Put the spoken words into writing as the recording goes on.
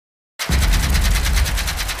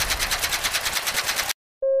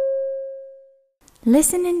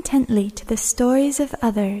Listen intently to the stories of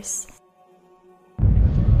others,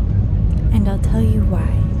 and I'll tell you why.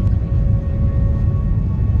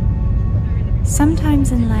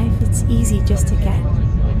 Sometimes in life it's easy just to get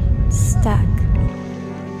stuck.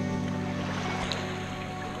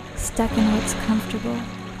 Stuck in what's comfortable.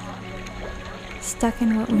 Stuck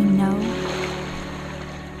in what we know.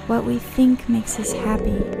 What we think makes us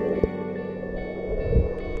happy.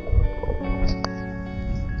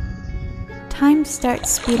 Time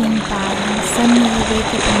starts speeding by and suddenly you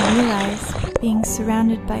wake up and realize being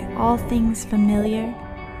surrounded by all things familiar,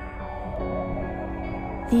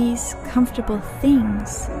 these comfortable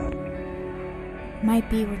things, might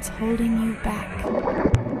be what's holding you back.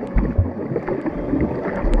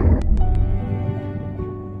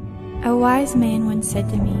 A wise man once said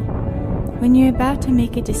to me, when you're about to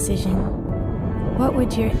make a decision, what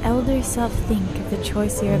would your elder self think of the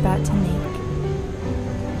choice you're about to make?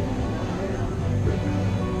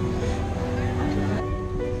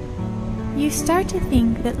 You start to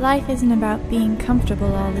think that life isn't about being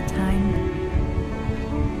comfortable all the time,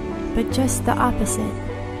 but just the opposite.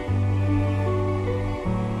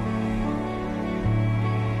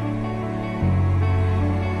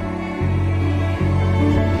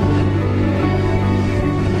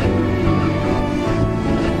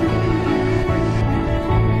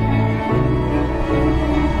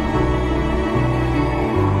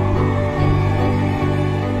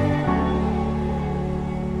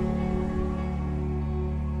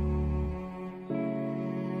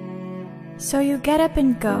 So you get up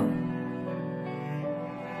and go,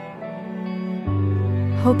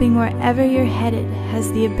 hoping wherever you're headed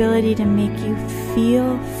has the ability to make you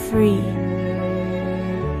feel free.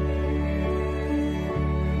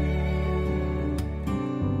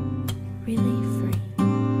 Really free.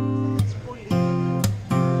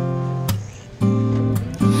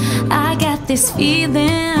 I got this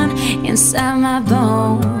feeling inside my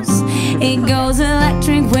bones. It goes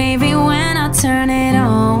electric wavy when I turn it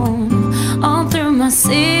on. All through my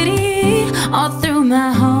city, all through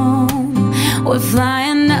my home. We're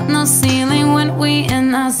flying up no ceiling when we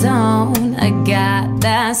in our zone. I got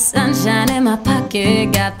that sunshine in my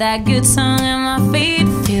pocket, got that good song in my feet.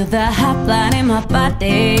 Feel the hot blood in my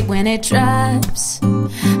body when it drops.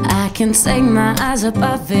 I can take my eyes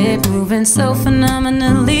above it, moving so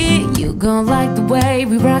phenomenally. You gon' like the way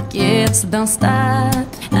we rock it, so don't stop.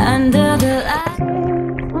 Under the lights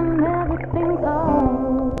when everything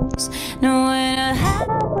goes, nowhere to hide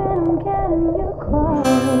when I'm getting you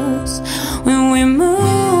close. When we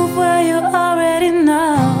move where you already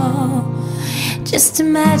know. Just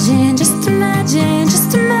imagine, just imagine,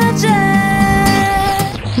 just imagine.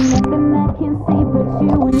 Nothing I can see but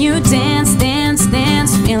you when you dance, dance,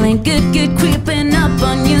 dance. Feeling good, good creeping up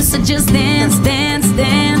on you, so just dance, dance,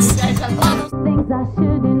 dance. All those things I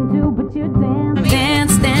shouldn't do, but you dance,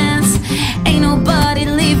 dance, dance. Ain't nobody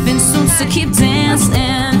leaving soon, so keep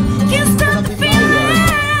dancing. Can't stop the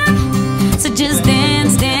feeling, so just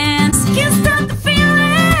dance, dance. Can't stop the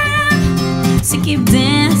feeling, so keep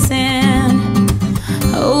dancing.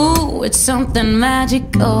 Oh, it's something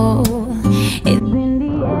magical. It's in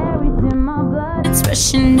the air, it's in my blood, it's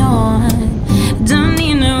rushing on. Don't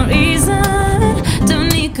need no reason, don't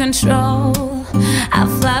need control. I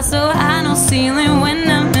fly so high, no ceiling when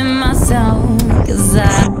I'm in my zone. Cause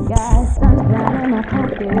I got sunshine in my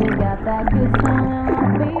pocket, got that good song in my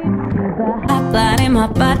feet. Feel the hot blood in my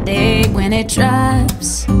body when it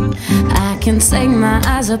drops. I can take my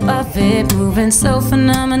eyes above it, moving so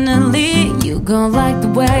phenomenally. You gon' like the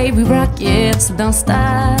way we rock it, so don't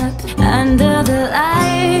stop. Under the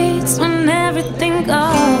lights when everything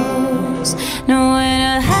goes,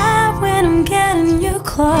 nowhere to hide when I'm getting you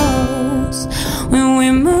close. When we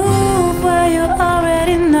move where you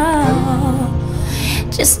already know.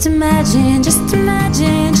 Just imagine, just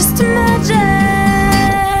imagine, just imagine.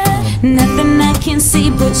 Nothing I can see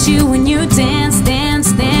but you when you dance,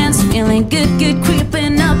 dance, dance. Feeling good, good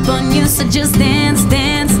creeping up on you, so just dance,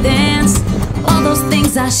 dance, dance. All those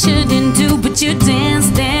things I shouldn't do, but you dance,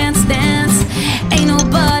 dance, dance. Ain't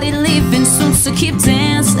nobody leaving soon, so keep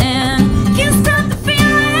dancing. Can't stop the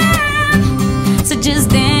feeling, so just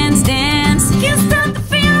dance, dance. Can't stop the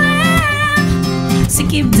feeling, so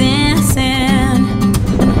keep dancing.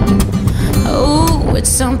 Oh, it's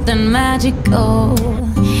something magical.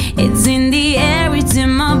 It's in the air, it's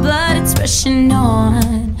in my blood, it's rushing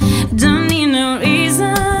on. Don't need no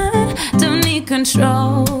reason, don't need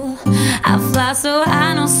control. I fly so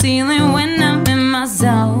high, no ceiling when I'm in my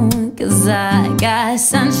zone. Cause I got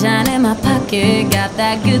sunshine in my pocket, got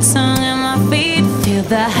that good song in my feet. Feel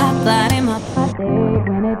the hot blood in my body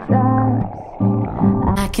when it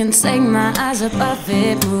drops. I can can't take my eyes up off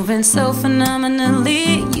it. Moving so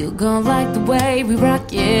phenomenally. You gon' like the way we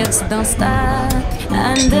rock it, so don't stop.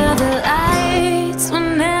 Under the lights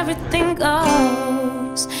when everything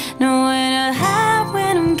goes. Nowhere to hide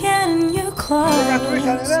when I'm getting you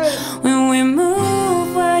close. When we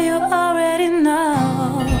move where you already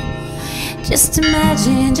know. Just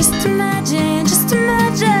imagine, just imagine, just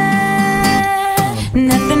imagine.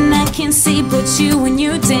 Nothing I can see but you when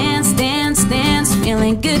you dance, dance, dance.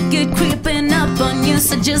 Feeling good, good creeping up on you.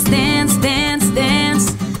 So just dance, dance,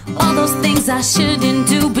 dance. All those things I shouldn't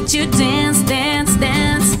do, but you dance, dance,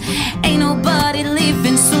 dance. Ain't nobody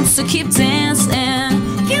leaving soon, so keep dancing.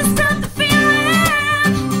 Can't stop the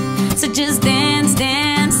feeling, so just dance,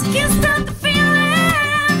 dance. Can't stop the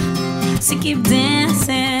feeling, so keep dancing.